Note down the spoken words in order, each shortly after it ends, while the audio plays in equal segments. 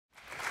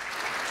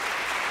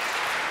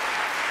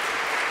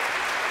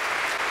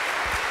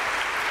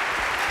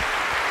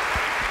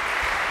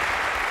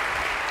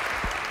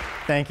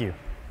Thank you.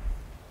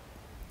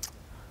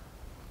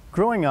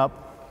 Growing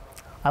up,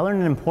 I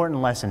learned an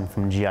important lesson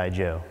from G.I.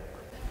 Joe.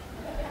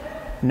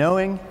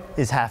 Knowing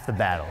is half the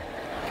battle.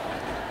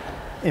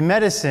 In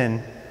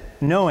medicine,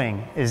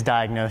 knowing is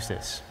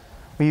diagnosis.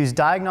 We use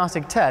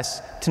diagnostic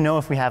tests to know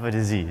if we have a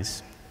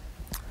disease.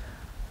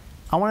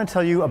 I want to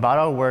tell you about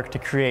our work to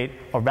create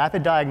a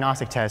rapid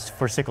diagnostic test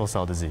for sickle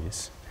cell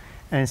disease.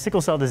 And in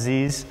sickle cell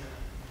disease,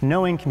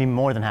 knowing can be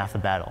more than half the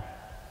battle.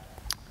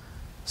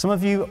 Some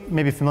of you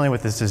may be familiar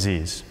with this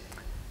disease.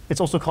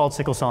 It's also called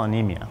sickle cell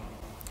anemia.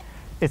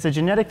 It's a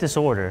genetic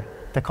disorder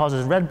that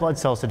causes red blood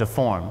cells to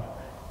deform,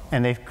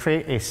 and they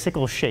create a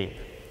sickle shape.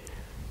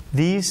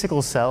 These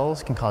sickle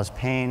cells can cause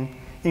pain,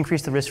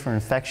 increase the risk for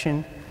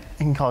infection,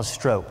 and can cause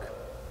stroke.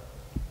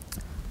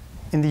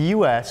 In the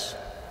US,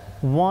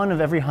 1 of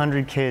every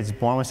 100 kids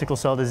born with sickle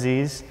cell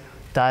disease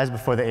dies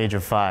before the age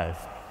of 5.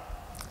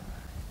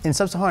 In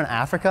sub-Saharan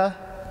Africa,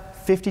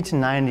 50 to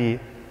 90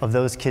 of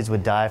those kids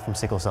would die from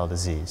sickle cell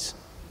disease.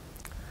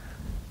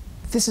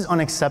 This is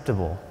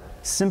unacceptable.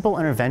 Simple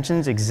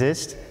interventions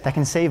exist that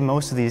can save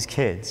most of these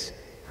kids.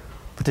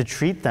 But to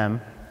treat them,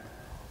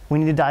 we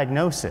need a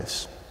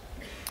diagnosis.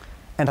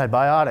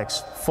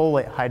 Antibiotics,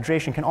 folate,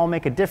 hydration can all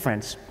make a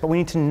difference, but we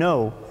need to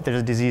know if there's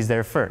a disease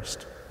there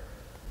first.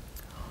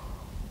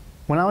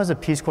 When I was a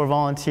Peace Corps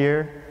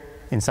volunteer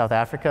in South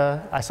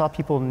Africa, I saw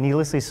people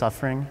needlessly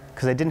suffering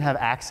because they didn't have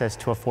access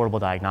to affordable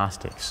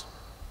diagnostics.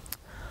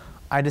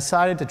 I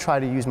decided to try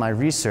to use my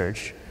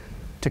research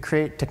to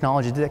create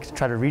technology that could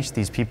try to reach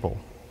these people.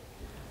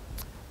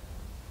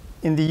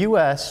 In the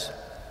US,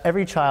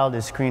 every child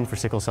is screened for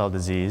sickle cell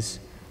disease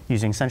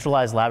using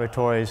centralized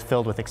laboratories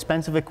filled with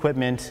expensive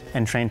equipment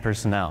and trained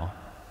personnel.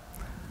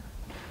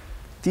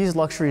 These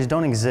luxuries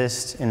don't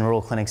exist in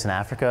rural clinics in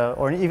Africa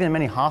or even in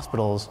many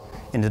hospitals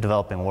in the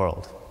developing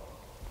world.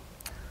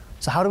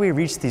 So how do we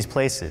reach these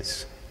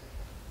places?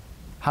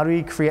 How do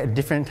we create a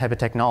different type of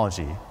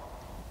technology?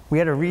 We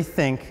had to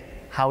rethink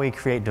how we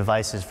create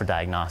devices for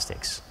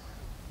diagnostics.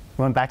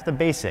 We went back to the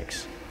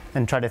basics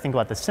and tried to think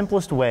about the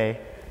simplest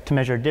way to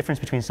measure a difference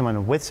between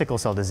someone with sickle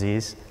cell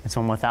disease and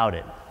someone without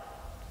it.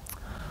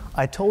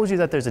 I told you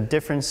that there's a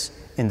difference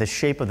in the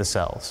shape of the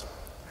cells.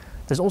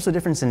 There's also a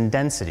difference in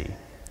density.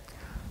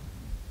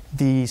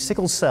 The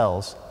sickle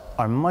cells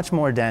are much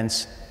more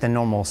dense than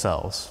normal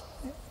cells.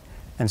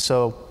 And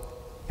so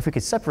if we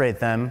could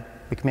separate them,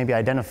 we could maybe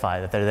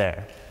identify that they're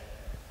there.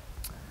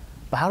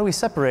 But how do we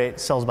separate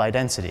cells by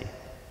density?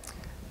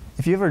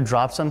 If you ever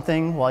drop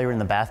something while you're in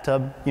the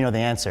bathtub, you know the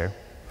answer.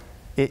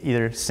 It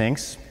either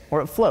sinks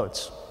or it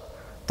floats.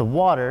 The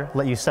water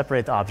lets you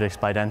separate the objects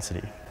by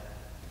density.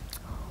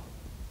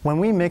 When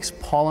we mix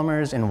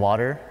polymers in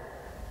water,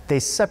 they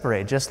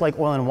separate just like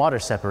oil and water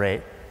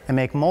separate and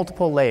make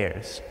multiple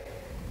layers.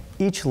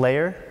 Each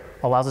layer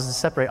allows us to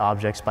separate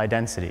objects by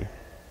density.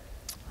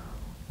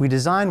 We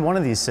designed one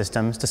of these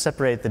systems to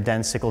separate the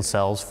dense sickled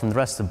cells from the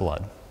rest of the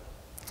blood.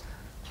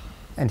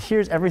 And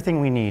here's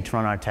everything we need to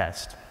run our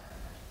test.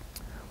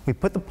 We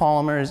put the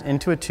polymers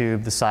into a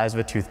tube the size of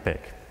a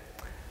toothpick,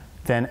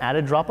 then add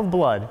a drop of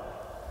blood,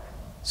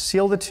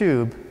 seal the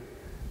tube,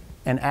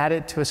 and add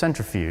it to a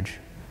centrifuge,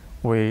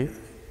 where we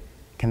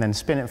can then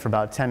spin it for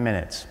about 10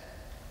 minutes.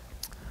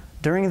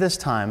 During this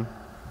time,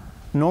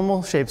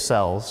 normal shaped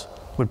cells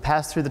would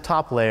pass through the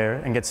top layer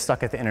and get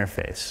stuck at the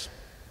interface.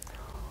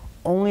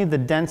 Only the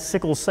dense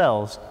sickle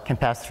cells can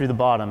pass through the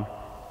bottom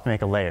and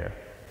make a layer.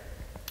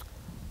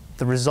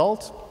 The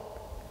result?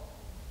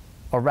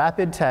 A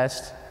rapid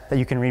test that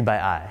you can read by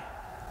eye.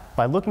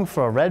 By looking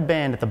for a red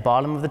band at the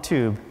bottom of the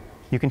tube,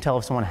 you can tell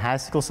if someone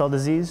has sickle cell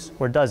disease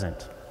or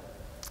doesn't.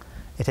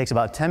 It takes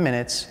about 10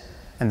 minutes,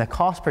 and the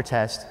cost per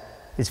test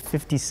is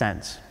 50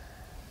 cents.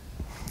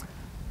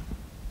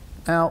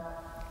 Now,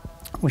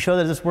 we showed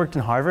that this worked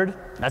in Harvard.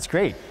 That's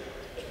great.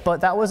 But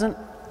that wasn't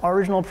our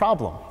original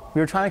problem. We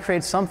were trying to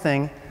create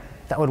something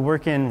that would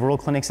work in rural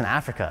clinics in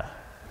Africa.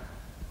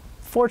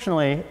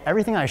 Fortunately,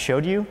 everything I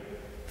showed you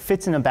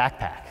fits in a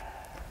backpack.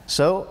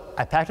 So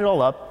I packed it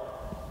all up,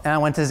 and I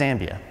went to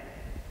Zambia.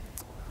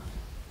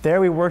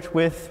 There we worked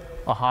with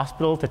a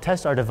hospital to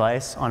test our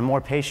device on more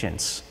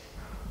patients.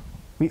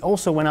 We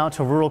also went out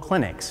to rural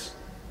clinics.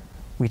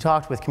 We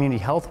talked with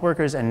community health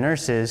workers and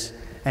nurses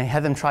and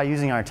had them try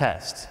using our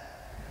test.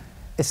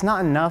 It's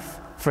not enough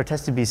for a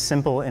test to be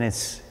simple in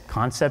its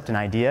concept and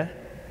idea.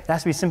 It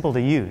has to be simple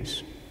to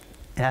use.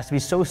 It has to be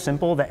so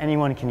simple that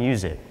anyone can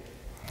use it.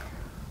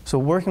 So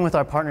working with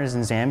our partners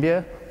in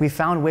Zambia, we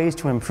found ways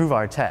to improve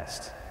our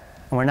test.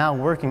 And we're now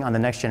working on the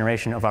next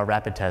generation of our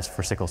rapid test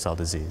for sickle cell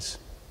disease.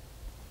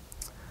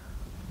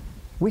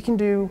 We can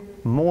do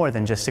more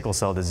than just sickle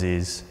cell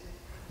disease.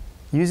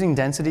 Using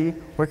density,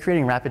 we're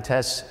creating rapid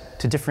tests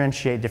to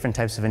differentiate different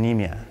types of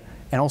anemia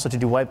and also to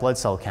do white blood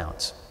cell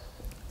counts.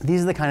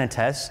 These are the kind of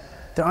tests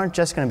that aren't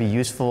just going to be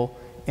useful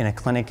in a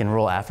clinic in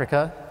rural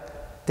Africa.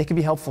 They could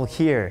be helpful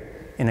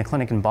here in a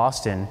clinic in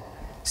Boston,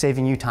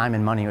 saving you time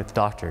and money with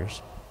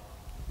doctors.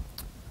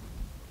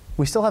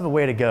 We still have a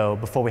way to go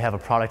before we have a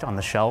product on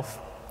the shelf,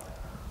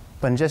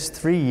 but in just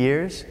 3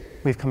 years,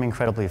 we've come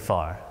incredibly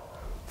far.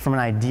 From an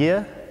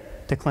idea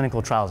to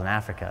clinical trials in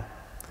Africa,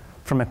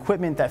 from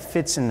equipment that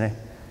fits in the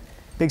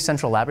big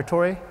central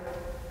laboratory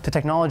to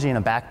technology in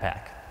a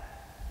backpack.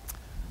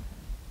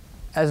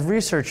 As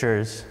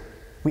researchers,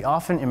 we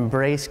often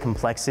embrace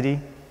complexity.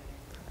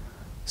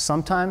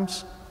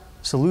 Sometimes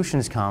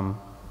solutions come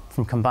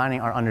from combining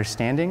our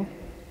understanding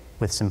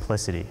with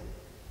simplicity.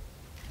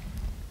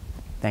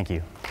 Thank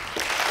you.